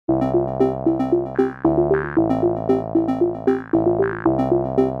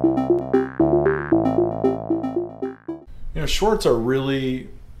Shorts are really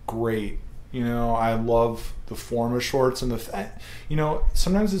great. I love the form of shorts, and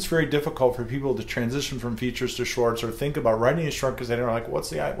sometimes it's very difficult for people to transition from features to shorts or think about writing a short because they don't know, like,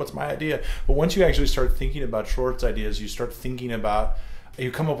 what's my idea. But once you actually start thinking about shorts ideas, start coming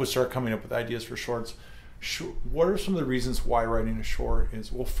up with ideas for shorts. What are some of the reasons why writing a short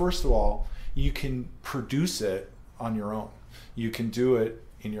is? Well, first of all, you can produce it on your own. You can do it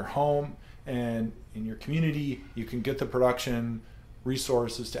in your home and in your community. You can get the production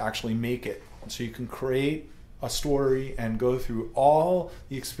resources to actually make it. And so you can create a story and go through all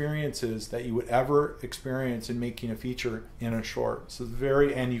the experiences that you would ever experience in making a feature in a short. So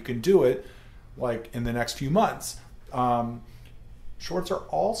and you can do it like in the next few months. Shorts are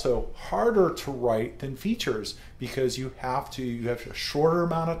also harder to write than features because you have a shorter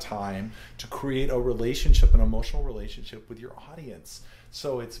amount of time to create a relationship, an emotional relationship with your audience.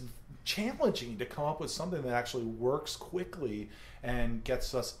 So it's challenging to come up with something that actually works quickly and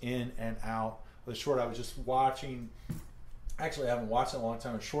gets us in and out of the short. I was just watching, actually I haven't watched it in a long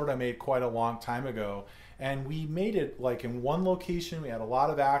time, a short I made quite a long time ago, and we made it like in one location. We had a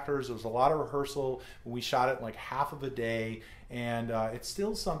lot of actors, there was a lot of rehearsal, we shot it in like half of a day, and it's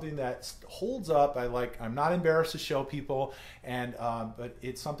still something that holds up. I'm not embarrassed to show people, and but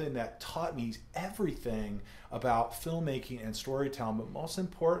it's something that taught me everything about filmmaking and storytelling. But most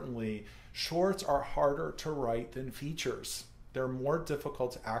importantly, shorts are harder to write than features. They're more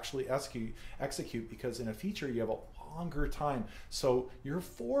difficult to actually execute because in a feature you have a longer time. So you're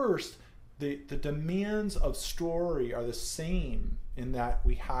forced, the demands of story are the same in that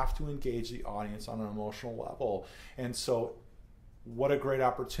we have to engage the audience on an emotional level. And so what a great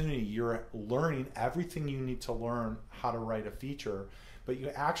opportunity. You're learning everything you need to learn how to write a feature, but you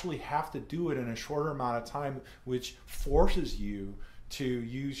actually have to do it in a shorter amount of time, which forces you to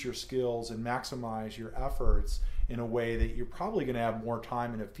use your skills and maximize your efforts in a way that you're probably going to have more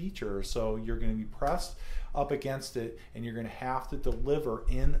time in a feature. So you're going to be pressed up against it, and you're going to have to deliver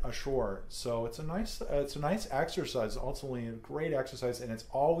in a short. So it's a nice exercise, ultimately a great exercise, and it's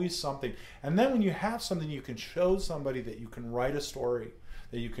always something. And then when you have something, you can show somebody that you can write a story,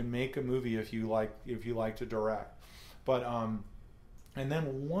 that you can make a movie if you like to direct. But and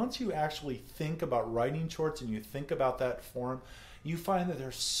then once you actually think about writing shorts and you think about that form, you find that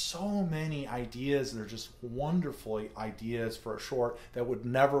there's so many ideas that are just wonderful ideas for a short that would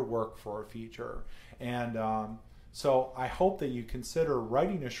never work for a feature. And so I hope that you consider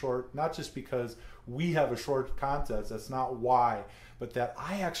writing a short, not just because we have a short contest, that's not why, but that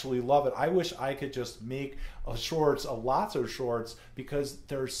I actually love it. I wish I could just make lots of shorts, because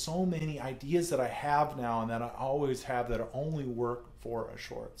there's so many ideas that I have now and that I always have that only work for a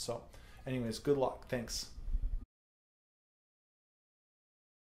short. So anyways, good luck. Thanks.